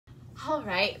All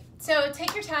right, so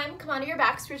take your time, come onto your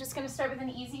backs. We're just gonna start with an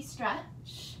easy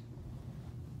stretch.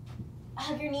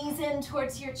 Hug your knees in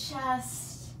towards your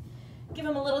chest. Give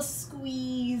them a little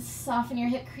squeeze, soften your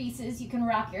hip creases. You can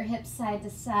rock your hips side to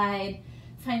side.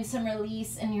 Find some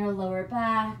release in your lower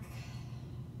back.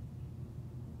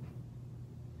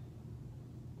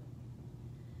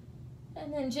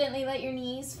 And then gently let your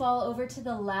knees fall over to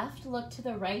the left, look to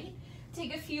the right.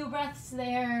 Take a few breaths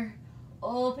there,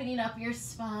 opening up your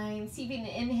spine. See if you can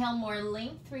inhale more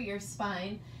length through your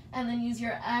spine, and then use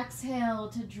your exhale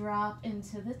to drop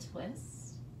into the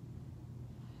twist.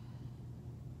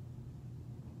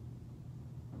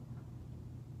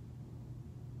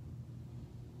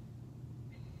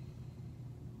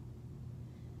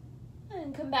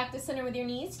 And come back to center with your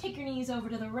knees. Take your knees over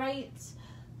to the right.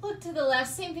 Look to the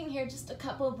left, same thing here, just a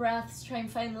couple breaths. Try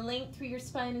and find the length through your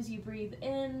spine as you breathe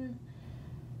in.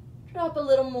 Drop a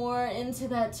little more into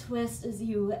that twist as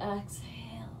you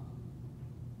exhale.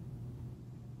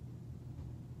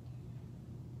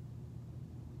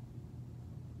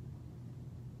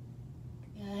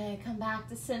 Good, come back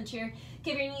to center.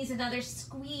 Give your knees another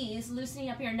squeeze, loosening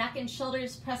up your neck and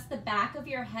shoulders. Press the back of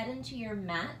your head into your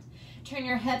mat. Turn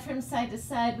your head from side to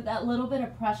side with that little bit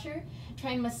of pressure.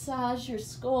 Try and massage your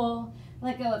skull.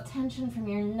 Let go of tension from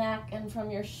your neck and from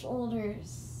your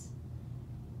shoulders.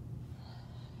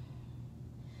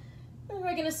 And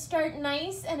we're gonna start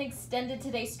nice and extended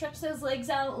today. Stretch those legs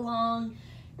out long.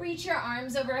 Reach your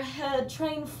arms overhead.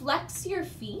 Try and flex your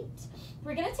feet.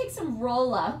 We're gonna take some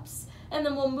roll-ups, and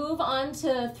then we'll move on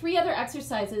to 3 other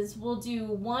exercises. We'll do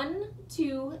 1,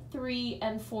 2, 3,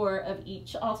 and 4 of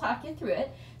each. I'll talk you through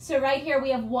it. So right here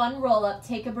we have 1 roll-up.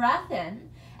 Take a breath in.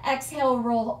 Exhale,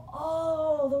 roll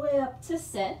all the way up to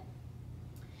sit.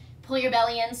 Pull your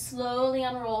belly in, slowly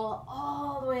unroll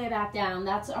all the way back down.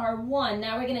 That's our 1.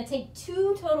 Now we're gonna take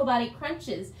 2 total body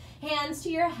crunches. Hands to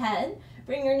your head.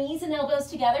 Bring your knees and elbows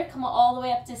together. Come all the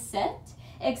way up to sit.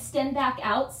 Extend back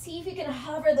out. See if you can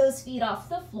hover those feet off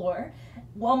the floor.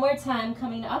 One more time,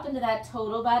 coming up into that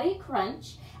total body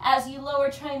crunch. As you lower,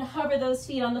 try and hover those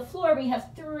feet on the floor. We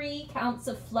have 3 counts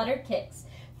of flutter kicks.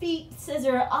 Feet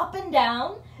scissor up and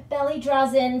down. Belly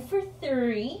draws in for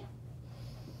 3,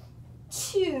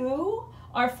 2.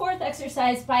 Our 4th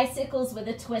exercise, bicycles with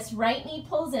a twist. Right knee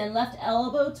pulls in, left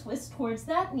elbow twist towards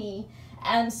that knee,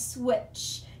 and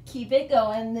switch. Keep it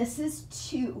going. This is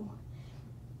 2.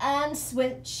 And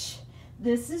switch.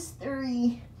 This is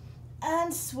 3.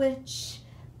 And switch.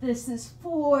 This is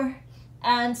 4.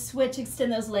 And switch.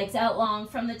 Extend those legs out long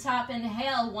from the top.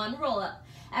 Inhale, 1 roll up.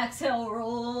 Exhale,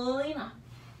 rolling up.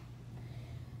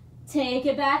 Take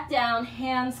it back down.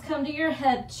 Hands come to your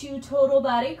head. 2 total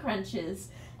body crunches.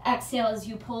 Exhale as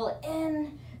you pull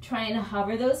in. Try and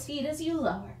hover those feet as you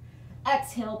lower.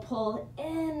 Exhale, pull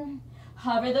in.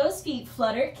 Hover those feet.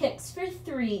 Flutter kicks for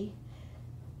 3,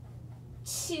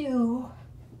 2,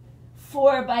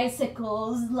 4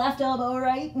 bicycles. Left elbow,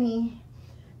 right knee.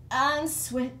 And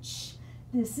switch.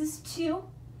 This is 2.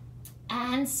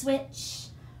 And switch.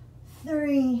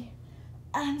 3.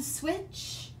 And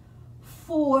switch.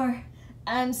 4.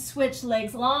 And switch.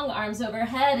 Legs long, arms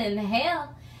overhead.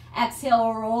 Inhale.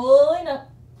 Exhale, rolling up.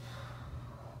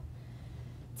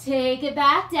 Take it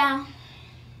back down.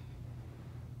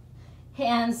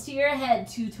 Hands to your head.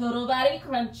 2 total body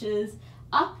crunches.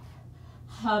 Up.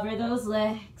 Hover those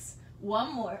legs.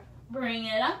 1 more. Bring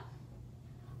it up.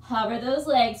 Hover those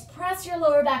legs. Press your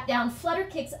lower back down. Flutter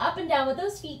kicks up and down with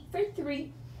those feet for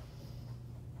 3,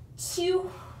 2.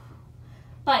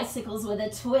 Bicycles with a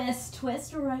twist.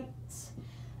 Twist right.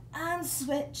 And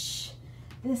switch.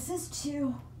 This is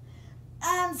 2.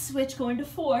 And switch. Going to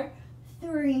 4,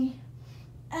 3.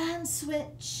 And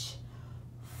switch.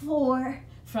 4.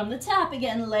 From the top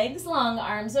again. Legs long.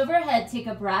 Arms overhead. Take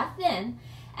a breath in.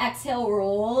 Exhale,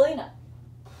 rolling up.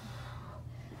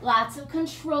 Lots of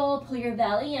control. Pull your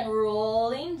belly in,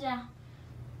 rolling down.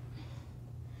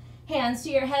 Hands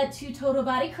to your head. 2 total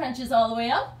body crunches all the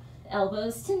way up.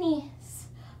 Elbows to knees.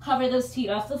 Hover those feet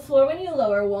off the floor when you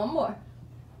lower. 1 more.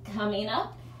 Coming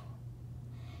up.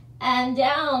 And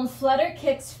down. Flutter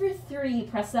kicks for 3.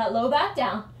 Press that low back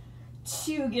down.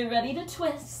 2. Get ready to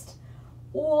twist.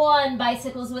 1.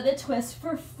 Bicycles with a twist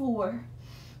for 4.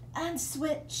 And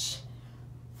switch.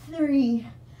 3.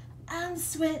 And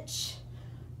switch.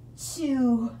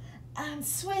 2. And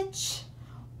switch.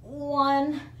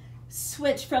 1.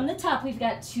 Switch from the top. We've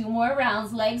got 2 more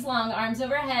rounds. Legs long, arms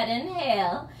overhead.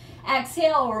 Inhale.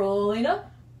 Exhale, rolling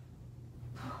up.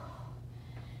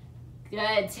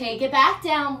 Good. Take it back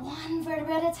down. 1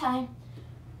 vertebra at a time.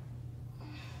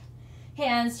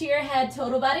 Hands to your head.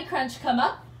 Total body crunch. Come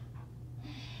up.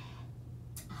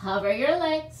 Hover your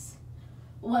legs.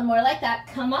 One more like that.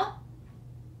 Come up.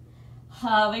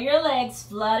 Hover your legs.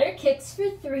 Flutter kicks for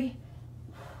 3,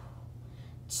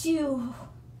 2,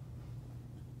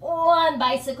 1.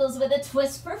 Bicycles with a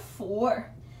twist for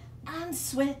 4. And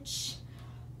switch.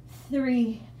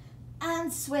 3.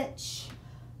 And switch.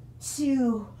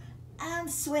 2. And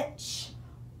switch.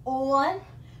 1.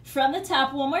 From the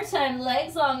top, one more time.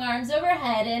 Legs long, arms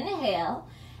overhead. Inhale.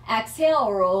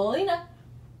 Exhale, rolling up.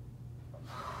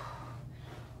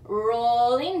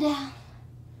 Rolling down.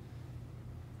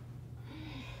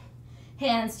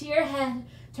 Hands to your head.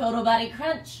 Total body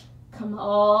crunch. Come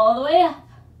all the way up.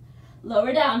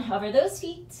 Lower down. Hover those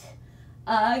feet.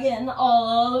 Again,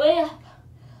 all the way up.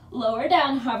 Lower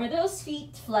down. Hover those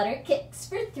feet. Flutter kicks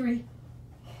for 3,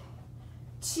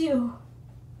 2,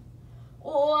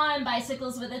 1.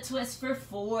 Bicycles with a twist for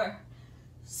 4.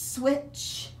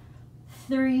 Switch.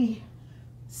 3.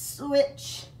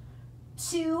 Switch.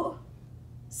 2.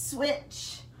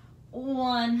 Switch.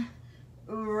 1.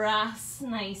 Rest.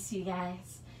 Nice, you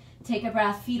guys. Take a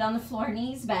breath. Feet on the floor.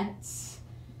 Knees bent.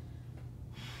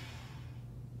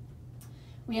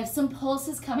 We have some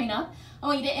pulses coming up. I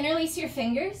want you to interlace your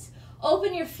fingers.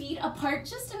 Open your feet apart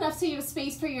just enough so you have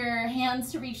space for your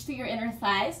hands to reach through your inner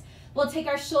thighs. We'll take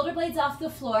our shoulder blades off the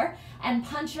floor and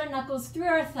punch our knuckles through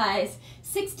our thighs.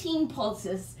 16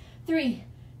 pulses. 3,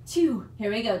 2,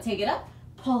 here we go. Take it up.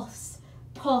 Pulse.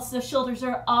 Pulse. The shoulders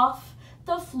are off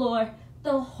the floor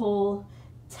the whole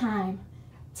time.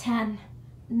 10,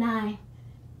 9,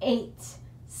 8,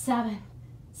 7,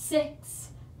 6,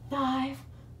 5,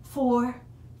 4,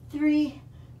 3,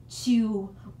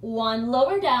 2, 1.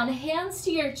 Lower down, hands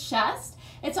to your chest.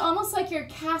 It's almost like you're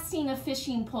casting a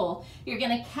fishing pole. You're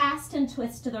gonna cast and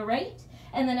twist to the right,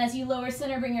 and then as you lower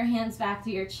center, bring your hands back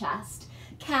to your chest.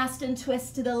 Cast and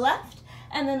twist to the left,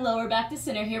 and then lower back to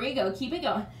center. Here we go, keep it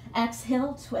going.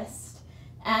 Exhale, twist,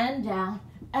 and down.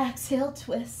 Exhale,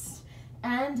 twist,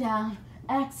 and down.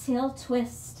 Exhale,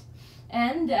 twist,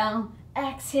 and down.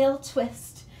 Exhale,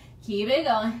 twist. Keep it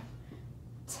going.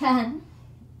 10,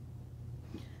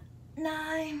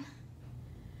 9,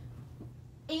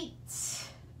 8,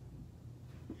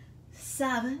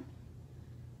 7,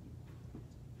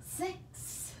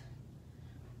 6,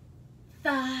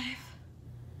 5,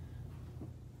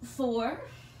 4,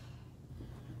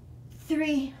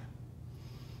 3,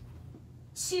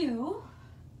 2,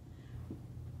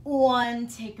 1.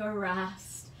 Take a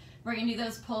rest. We're going to do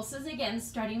those pulses again,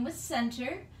 starting with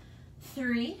center.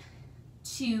 3,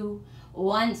 2,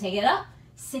 1. Take it up.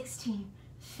 16,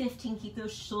 15. Keep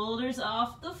those shoulders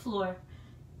off the floor.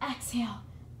 Exhale.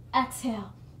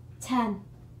 Exhale. 10,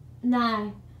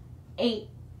 9, 8,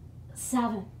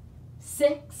 7,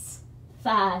 6,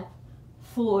 5,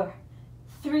 4,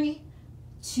 3,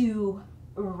 2,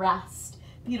 rest.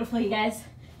 Beautiful, you guys.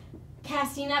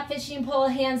 Casting that fishing pole,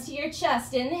 hands to your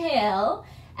chest. Inhale.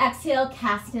 Exhale,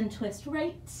 cast and twist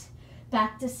right.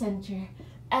 Back to center.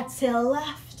 Exhale,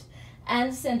 left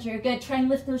and center. Good. Try and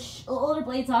lift those shoulder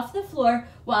blades off the floor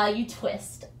while you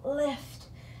twist. Lift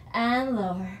and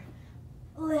lower.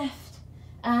 Lift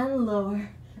and lower.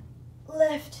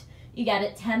 Lift. You got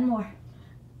it. 10 more.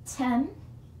 10,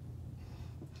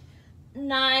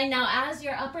 9. Now as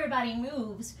your upper body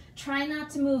moves, try not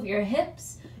to move your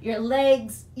hips, your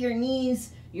legs, your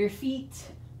knees, your feet.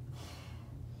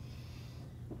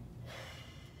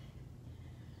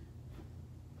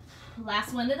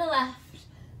 Last one to the left.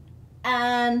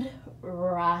 And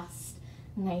rest.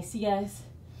 Nice, you guys.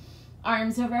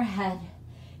 Arms overhead.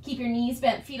 Keep your knees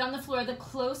bent, feet on the floor. The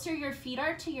closer your feet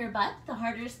are to your butt, the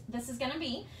harder this is gonna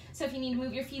be. So if you need to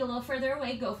move your feet a little further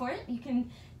away, go for it. You can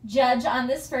judge on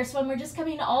this first one. We're just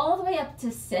coming all the way up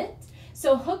to sit.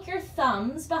 So hook your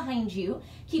thumbs behind you.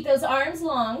 Keep those arms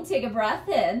long. Take a breath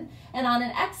in. And on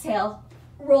an exhale,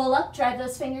 roll up, drive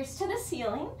those fingers to the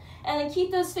ceiling. And then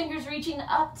keep those fingers reaching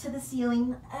up to the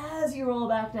ceiling as you roll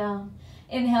back down.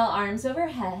 Inhale, arms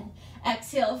overhead.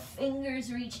 Exhale,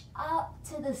 fingers reach up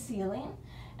to the ceiling.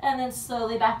 And then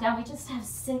slowly back down. We just have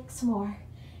 6 more.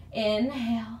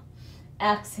 Inhale.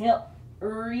 Exhale,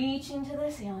 reaching to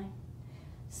the ceiling.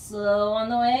 Slow on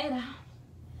the way down.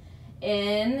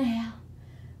 Inhale.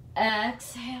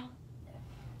 Exhale.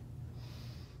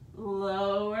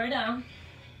 Lower down.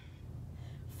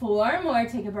 4 more.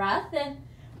 Take a breath in.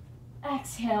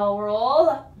 Exhale, roll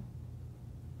up.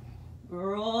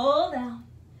 Roll down.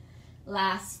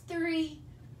 Last 3.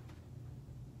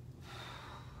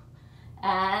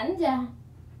 And down.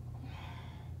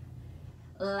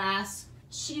 Last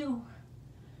 2.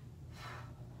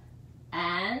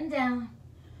 And down.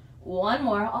 1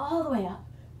 more, all the way up.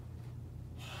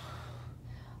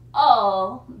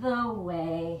 All the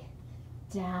way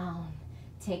down.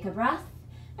 Take a breath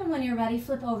And when you're ready,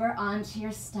 flip over onto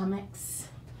your stomachs.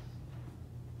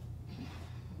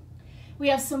 We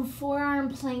have some forearm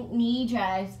plank knee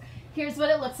drives. Here's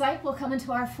what it looks like. We'll come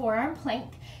into our forearm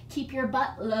plank. Keep your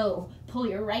butt low. Pull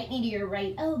your right knee to your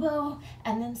right elbow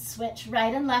and then switch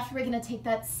right and left. We're gonna take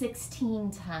that 16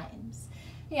 times.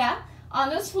 Yeah, on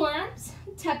those forearms,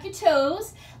 tuck your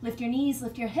toes, lift your knees,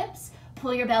 lift your hips,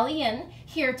 pull your belly in.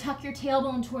 Here, tuck your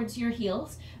tailbone towards your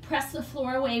heels. Press the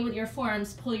floor away with your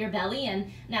forearms, pull your belly in.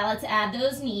 Now let's add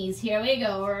those knees. Here we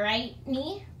go. Right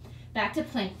knee, back to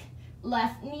plank.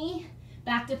 Left knee,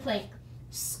 back to plank.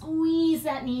 Squeeze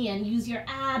that knee in. Use your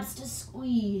abs to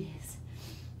squeeze.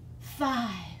 5,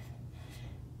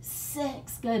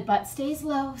 6, good. Butt stays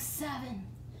low. 7,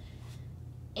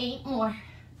 8 more.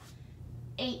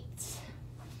 8,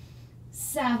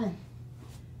 7,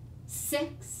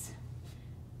 6,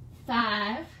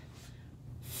 5,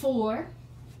 4,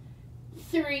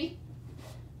 3,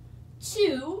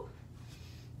 2,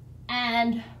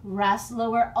 and rest.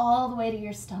 Lower all the way to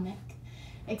your stomach.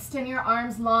 Extend your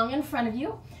arms long in front of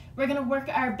you. We're gonna work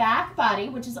our back body,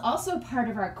 which is also part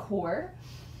of our core,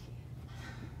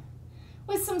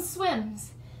 with some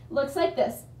swims. Looks like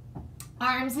this.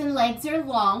 Arms and legs are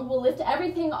long. We'll lift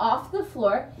everything off the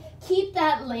floor. Keep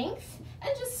that length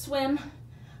and just swim.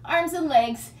 Arms and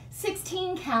legs,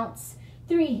 16 counts.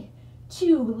 3,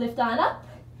 2, lift on up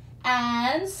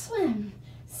and swim.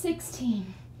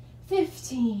 16,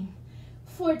 15,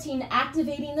 14,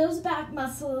 activating those back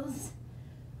muscles.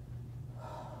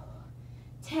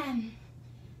 10,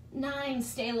 9,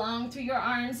 stay long through your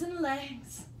arms and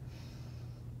legs.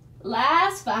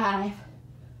 Last 5,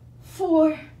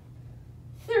 4,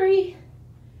 3,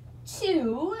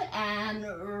 2, and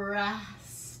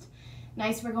rest.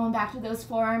 Nice, we're going back to those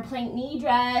forearm plank knee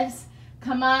drives.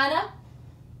 Come on up.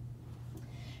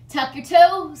 Tuck your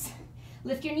toes.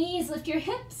 Lift your knees, lift your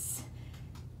hips.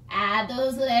 Add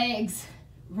those legs.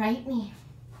 Right knee,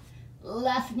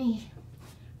 left knee,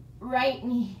 right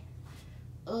knee,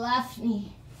 left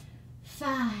knee.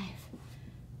 5,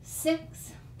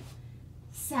 6,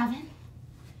 7,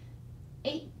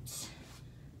 8,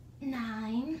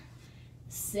 9,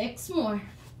 6 more.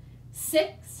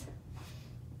 6,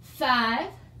 5,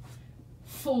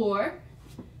 4,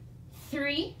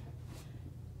 3,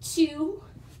 2,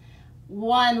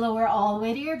 1. Lower all the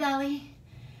way to your belly.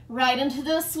 Right into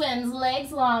those swims.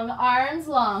 Legs long, arms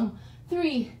long.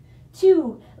 3,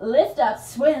 2, lift up,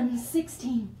 swim.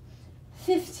 16,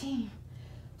 15,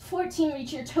 14.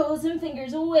 Reach your toes and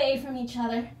fingers away from each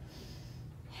other.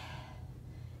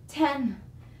 10,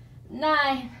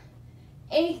 9,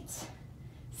 8,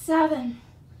 7,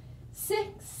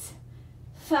 6,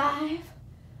 5,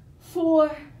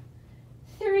 4,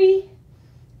 3,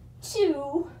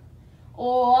 2,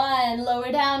 1.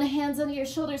 Lower down, hands under your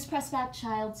shoulders, press back,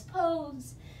 child's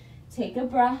pose. Take a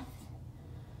breath.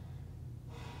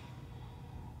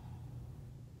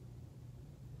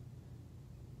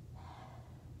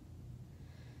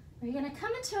 We're gonna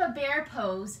come into a bear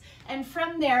pose, and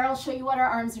from there, I'll show you what our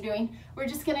arms are doing. We're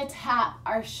just gonna tap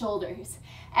our shoulders.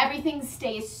 Everything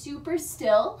stays super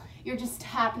still. You're just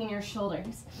tapping your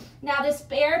shoulders. Now this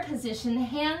bear position, the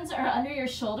hands are under your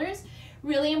shoulders.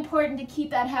 Really important to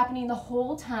keep that happening the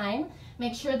whole time.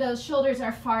 Make sure those shoulders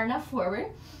are far enough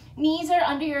forward. Knees are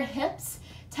under your hips.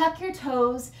 Tuck your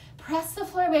toes. Press the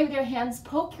floor away with your hands.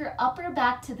 Poke your upper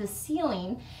back to the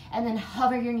ceiling and then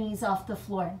hover your knees off the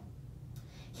floor.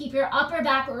 Keep your upper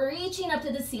back reaching up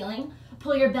to the ceiling.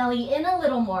 Pull your belly in a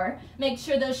little more. Make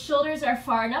sure those shoulders are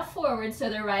far enough forward so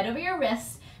they're right over your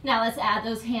wrists. Now let's add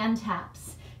those hand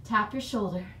taps. Tap your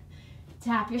shoulder.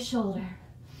 Tap your shoulder.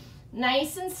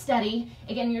 Nice and steady.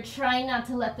 Again, you're trying not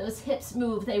to let those hips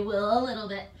move. They will a little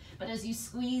bit, but as you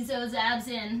squeeze those abs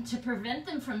in to prevent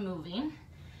them from moving,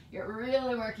 you're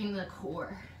really working the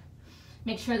core.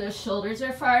 Make sure those shoulders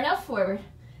are far enough forward.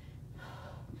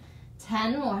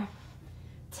 10 more.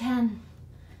 10,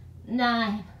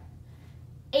 9,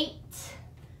 8,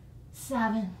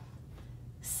 7,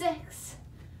 6,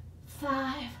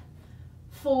 5,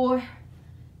 4,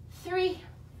 3,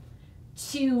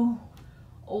 2,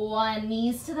 1.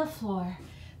 Knees to the floor.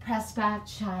 Press back,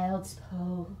 child's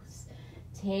pose.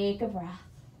 Take a breath.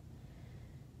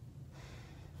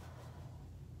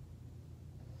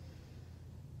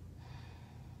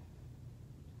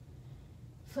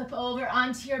 Flip over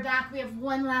onto your back. We have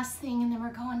one last thing, and then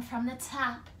we're going from the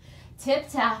tap. Tip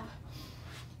tap.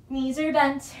 Knees are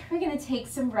bent. We're gonna take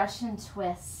some Russian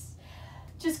twists.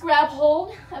 Just grab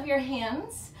hold of your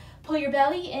hands. Pull your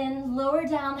belly in, lower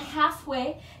down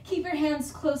halfway. Keep your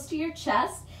hands close to your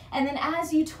chest. And then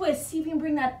as you twist, see if you can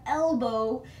bring that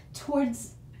elbow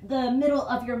towards the middle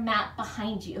of your mat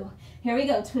behind you. Here we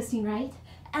go, twisting right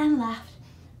and left,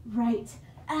 right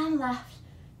and left.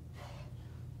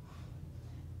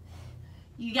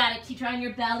 You gotta keep drawing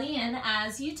your belly in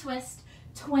as you twist.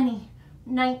 20,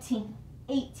 19,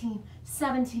 18,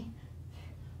 17,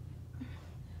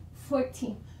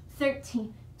 14,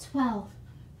 13, 12,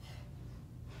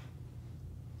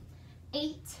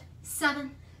 8,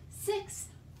 7, 6,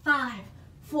 5,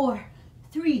 4,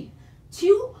 3,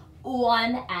 2,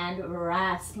 1, and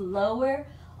rest. Lower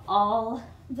all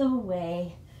the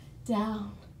way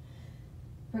down.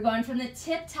 We're going from the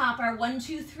tip top, our 1,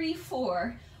 2, 3,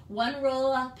 4. 1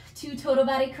 roll up, 2 total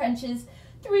body crunches,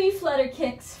 3 flutter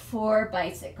kicks, 4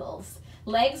 bicycles.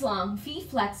 Legs long, feet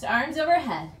flexed, arms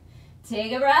overhead.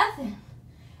 Take a breath in.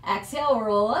 Exhale,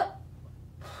 roll up.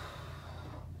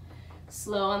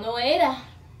 Slow on the way down.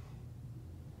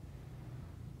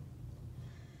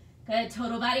 Good,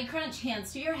 total body crunch,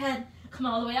 hands to your head. Come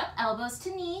all the way up, elbows to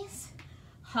knees.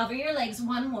 Hover your legs,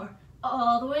 1 more,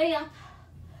 all the way up.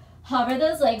 Hover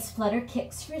those legs, flutter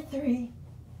kicks for 3,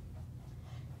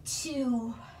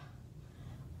 2,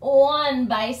 1.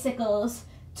 Bicycles,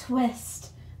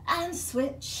 twist and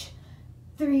switch.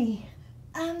 3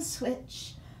 and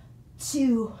switch.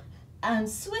 2 and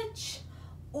switch.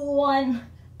 1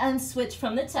 and switch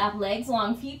from the top. Legs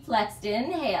long, feet flexed.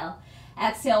 Inhale.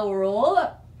 Exhale, roll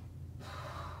up.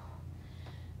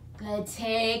 Good,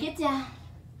 take it down.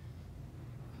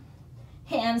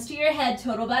 Hands to your head,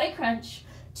 total body crunch.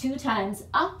 2 times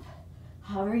up.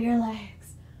 Hover your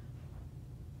legs.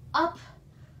 Up.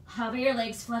 Hover your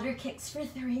legs, flutter kicks for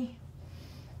 3,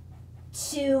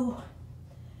 2,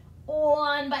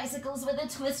 1. Bicycles with a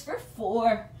twist for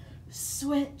 4.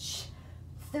 Switch.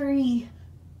 3.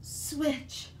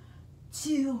 Switch.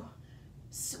 2.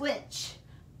 Switch.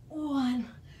 1.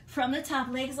 From the top,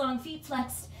 legs long, feet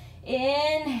flexed.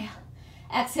 Inhale.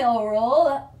 Exhale, roll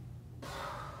up.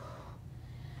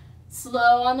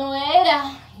 Slow on the way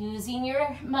down, using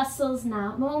your muscles,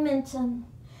 not momentum.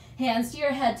 Hands to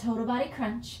your head, total body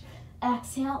crunch.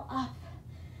 Exhale, up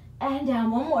and down.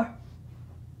 1 more.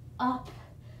 Up,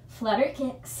 flutter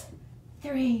kicks.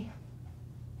 3,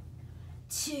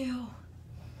 2,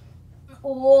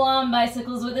 1.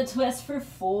 Bicycles with a twist for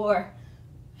 4,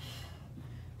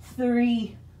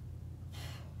 3,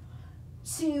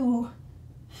 2,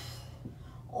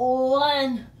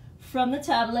 1. From the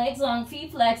top, legs long,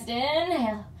 feet flexed.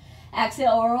 Inhale.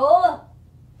 Exhale, roll up.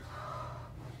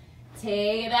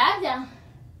 Take it back down.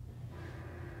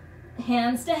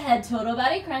 Hands to head, total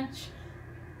body crunch.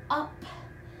 Up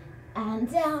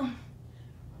and down.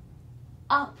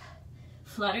 Up.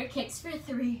 Flutter kicks for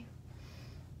 3,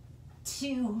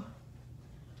 2,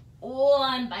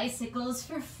 1. Bicycles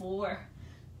for 4.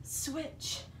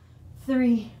 Switch.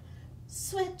 3.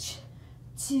 Switch.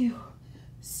 2.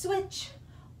 Switch.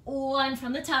 1.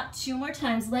 From the top, 2 more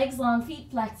times. Legs long,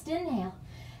 feet flexed. Inhale.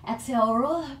 Exhale,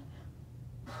 roll up.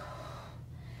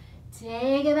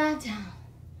 Take it back down.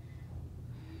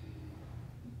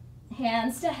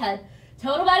 Hands to head.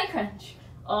 Total body crunch.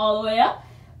 All the way up.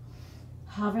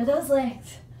 Hover those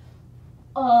legs.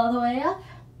 All the way up.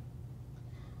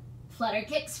 Flutter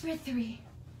kicks for 3,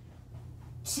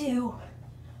 2,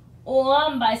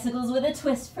 1. Bicycles with a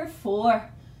twist for 4.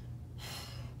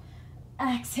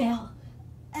 Exhale.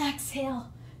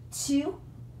 Exhale. 2,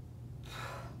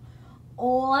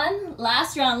 1.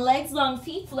 Last round. Legs long,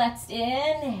 feet flexed.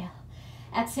 Inhale.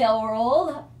 Exhale, roll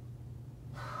up.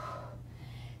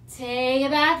 Take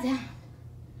it back down.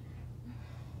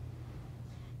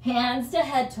 Hands to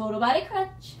head, total body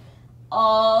crunch.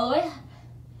 All the way up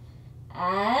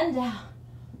and down.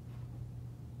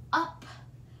 Up.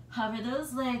 Hover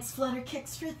those legs, flutter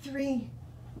kicks for 3,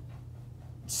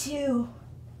 2,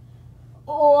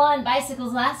 1.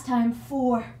 Bicycles last time.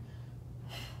 4,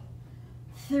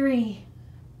 3,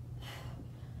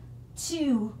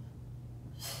 2,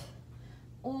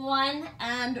 1,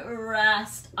 and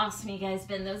rest. Awesome, you guys.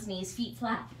 Bend those knees, feet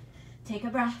flat. Take a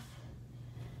breath.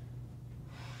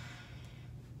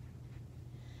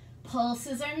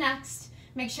 Pulses are next.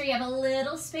 Make sure you have a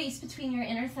little space between your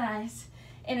inner thighs.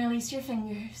 Interlace your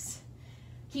fingers.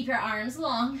 Keep your arms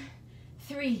long.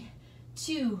 3,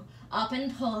 2, up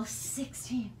and pull.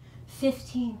 16,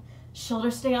 15.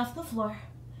 Shoulders stay off the floor.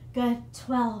 Good.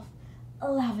 12,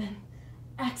 11.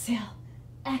 Exhale,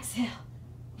 exhale.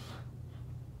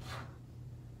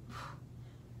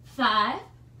 5,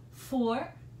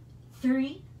 4,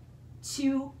 3,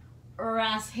 2,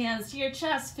 rest. Hands to your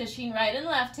chest, fishing right and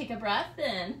left. Take a breath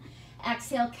in.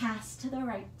 Exhale, cast to the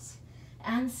right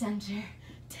and center.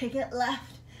 Take it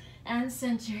left and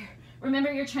center.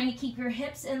 Remember, you're trying to keep your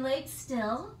hips and legs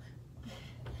still.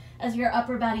 as your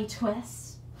upper body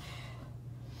twists.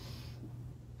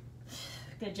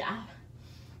 Good job.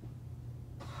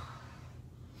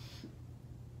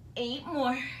 8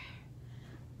 more.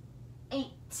 8,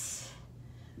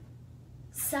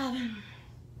 7,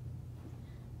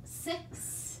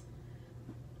 6,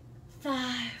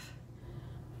 5,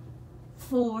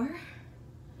 4,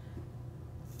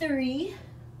 3,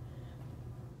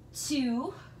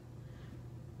 2.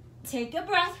 Take a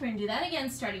breath. We're gonna do that again,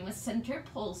 starting with center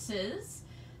pulses.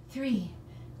 3,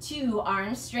 2,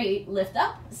 arms straight, lift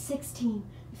up. 16,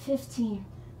 15,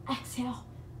 exhale,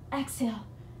 exhale.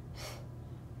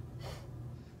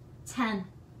 10,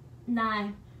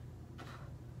 9,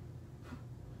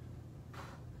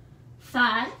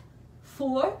 5,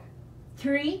 4,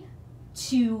 3,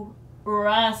 2,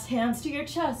 rest. Hands to your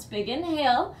chest. Big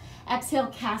inhale. Exhale,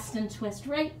 cast and twist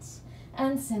right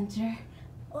and center,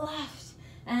 left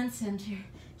and center.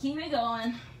 Keep it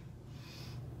going.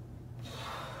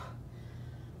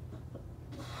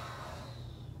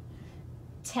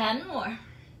 10 more.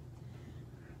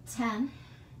 10,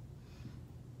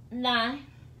 9,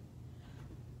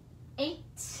 8,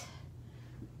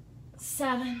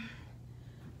 7,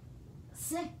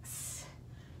 6,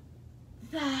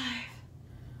 5,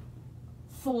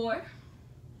 4,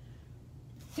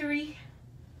 3,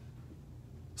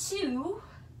 2,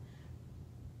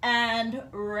 and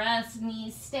rest.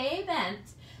 Knees stay bent.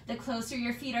 The closer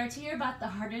your feet are to your butt, the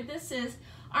harder this is.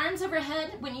 Arms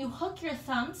overhead. When you hook your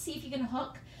thumb, see if you can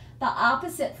hook the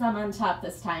opposite thumb on top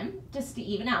this time, just to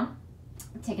even out.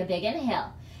 Take a big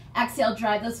inhale. Exhale,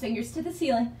 drive those fingers to the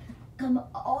ceiling. Come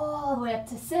all the way up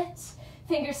to sit.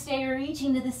 Fingers stay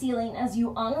reaching to the ceiling as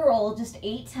you unroll just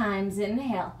 8 times.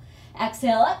 Inhale.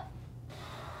 Exhale up.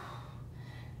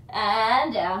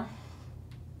 And down.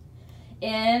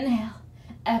 Inhale.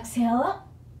 Exhale up.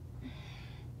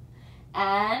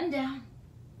 And down.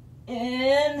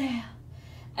 Inhale.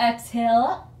 Exhale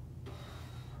up.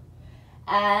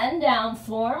 And down.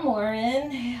 4 more.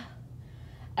 Inhale.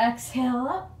 Exhale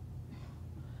up.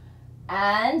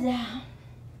 And down.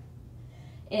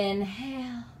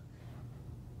 Inhale.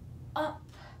 Up.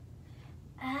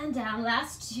 And down.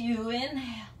 Last 2.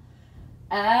 Inhale.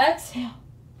 Exhale.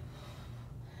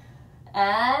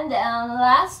 And down.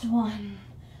 Last 1.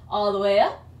 All the way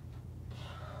up.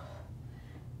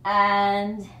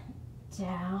 And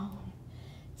down.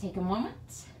 Take a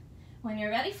moment. When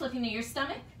you're ready, flipping to your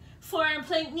stomach. Forearm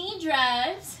plank knee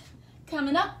drives.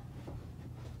 Coming up.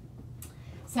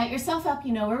 Set yourself up.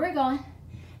 You know where we're going.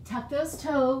 Tuck those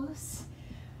toes.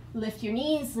 Lift your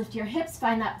knees, lift your hips.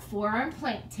 Find that forearm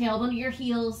plank. Tailbone to your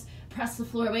heels. Press the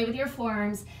floor away with your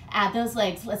forearms. Add those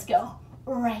legs. Let's go.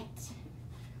 Right.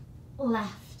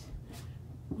 Left.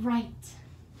 Right.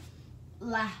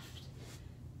 Left.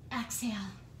 Exhale.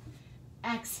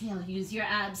 Exhale. Use your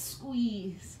abs.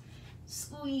 Squeeze.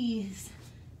 Squeeze.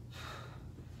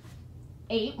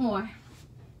 8 more.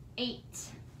 8,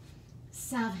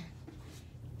 7,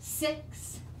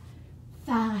 6,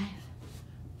 5,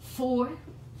 4,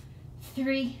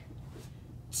 3,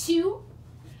 2.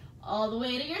 All the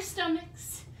way to your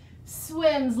stomachs.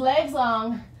 Swims, legs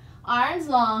long, arms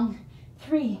long.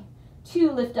 3,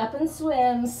 2, lift up and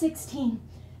swim. 16,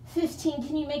 15.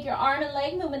 Can you make your arm and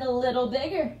leg movement a little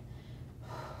bigger?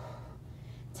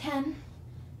 10,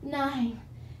 9,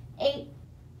 8,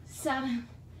 7,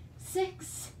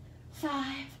 6,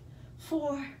 5,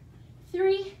 4,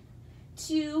 3,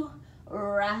 2,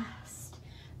 rest.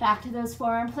 Back to those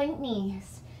forearm plank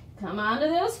knees. Come onto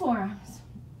those forearms.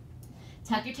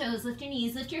 Tuck your toes, lift your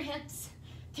knees, lift your hips.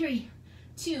 3,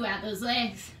 2, add those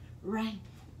legs. Right,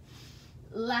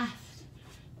 left,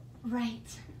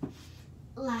 right,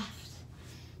 left.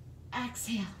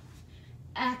 Exhale,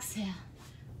 exhale.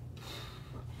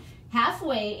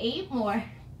 Halfway, 8 more.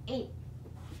 8,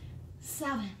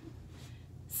 7,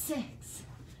 6,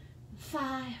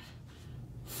 5,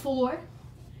 4,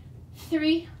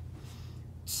 3,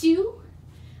 2.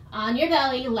 On your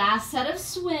belly, last set of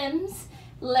swims.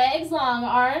 Legs long,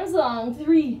 arms long.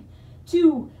 3,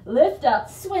 2, lift up,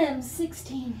 swim.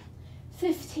 16,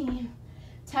 15.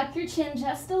 Tuck your chin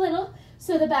just a little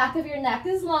so the back of your neck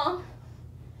is long.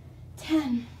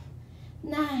 10,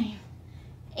 9,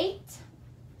 8,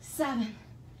 7,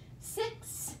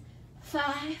 6,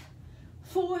 5,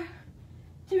 4,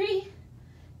 3,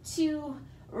 2,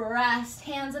 rest.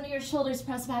 Hands under your shoulders,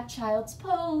 press back, child's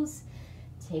pose.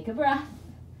 Take a breath.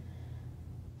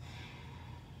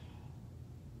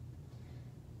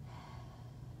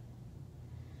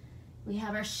 We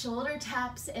have our shoulder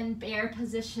taps in bear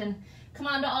position. Come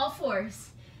on to all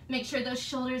fours. Make sure those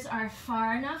shoulders are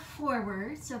far enough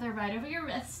forward so they're right over your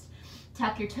wrist.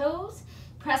 Tap your toes.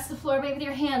 Press the floor with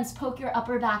your hands, poke your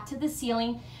upper back to the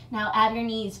ceiling. Now add your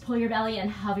knees, pull your belly in,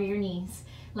 hover your knees.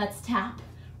 Let's tap.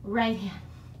 Right hand,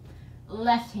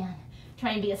 left hand.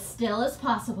 Try and be as still as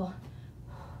possible.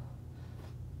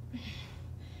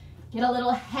 Get a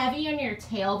little heavy on your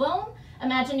tailbone.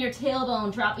 Imagine your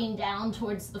tailbone dropping down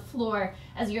towards the floor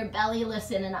as your belly lifts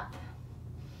in and up.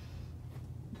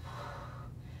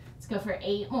 Let's go for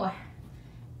 8 more.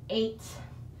 8,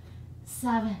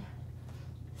 7,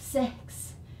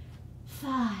 6,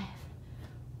 5,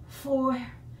 4,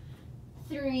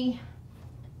 3,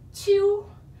 2,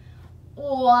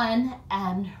 1,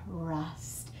 and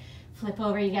rest. Flip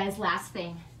over, you guys. Last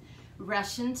thing.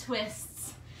 Russian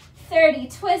twists. 30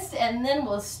 twists, and then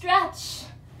we'll stretch.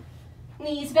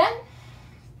 Knees bend.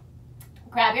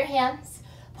 Grab your hands.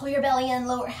 Pull your belly in,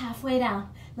 lower halfway down.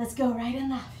 Let's go right and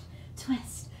left.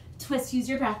 Twist, twist. Use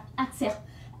your breath. Exhale,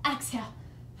 exhale.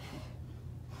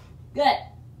 Good.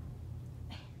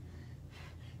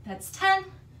 That's 10.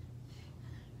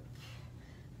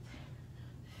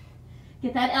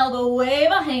 Get that elbow way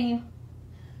behind you.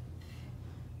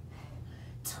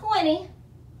 20.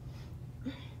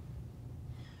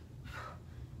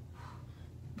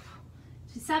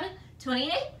 27,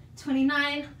 28,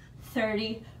 29,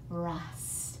 30.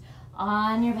 Rest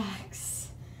on your backs.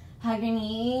 Hug your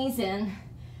knees in.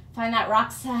 Find that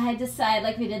rock side to side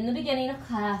like we did in the beginning of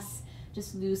class.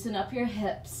 Just loosen up your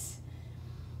hips.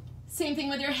 Same thing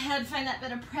with your head. Find that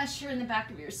bit of pressure in the back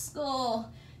of your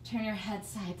skull. Turn your head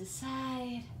side to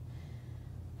side.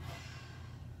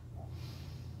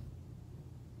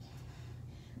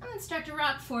 And then start to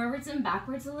rock forwards and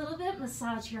backwards a little bit.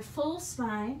 Massage your full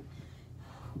spine.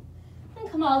 And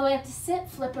come all the way up to sit.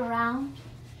 Flip around.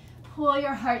 Pull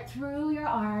your heart through your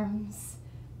arms.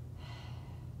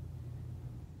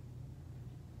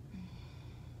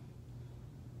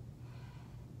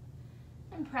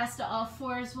 And press to all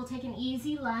fours. We'll take an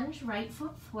easy lunge, right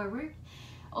foot forward,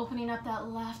 opening up that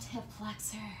left hip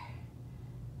flexor.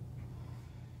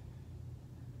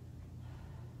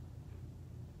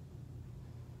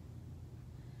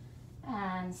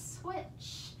 And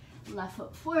switch, left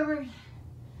foot forward.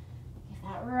 Give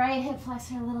that right hip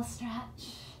flexor a little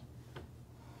stretch.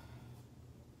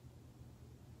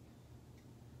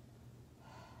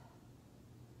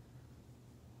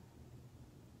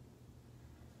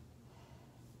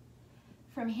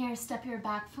 From here, step your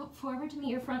back foot forward to meet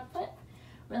your front foot.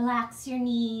 Relax your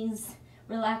knees,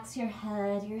 relax your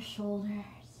head, your shoulders.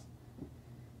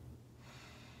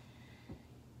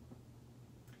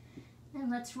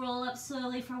 And let's roll up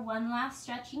slowly for one last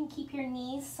stretch. You can keep your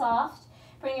knees soft.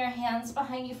 Bring your hands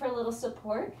behind you for a little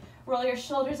support. Roll your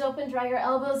shoulders open, draw your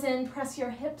elbows in, press your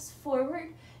hips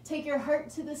forward. Take your heart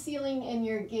to the ceiling and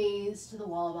your gaze to the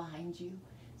wall behind you.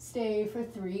 Stay for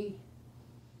 3,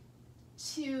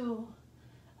 2,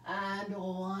 and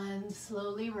 1.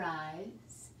 Slowly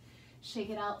rise. Shake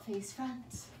it out, face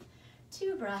front.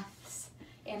 2 breaths.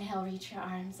 Inhale, reach your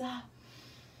arms up.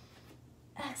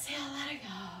 Exhale, let it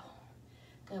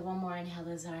go. Good, one more. Inhale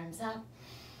those arms up.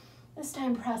 This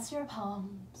time, press your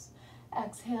palms.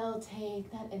 Exhale,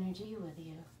 take that energy with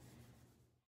you.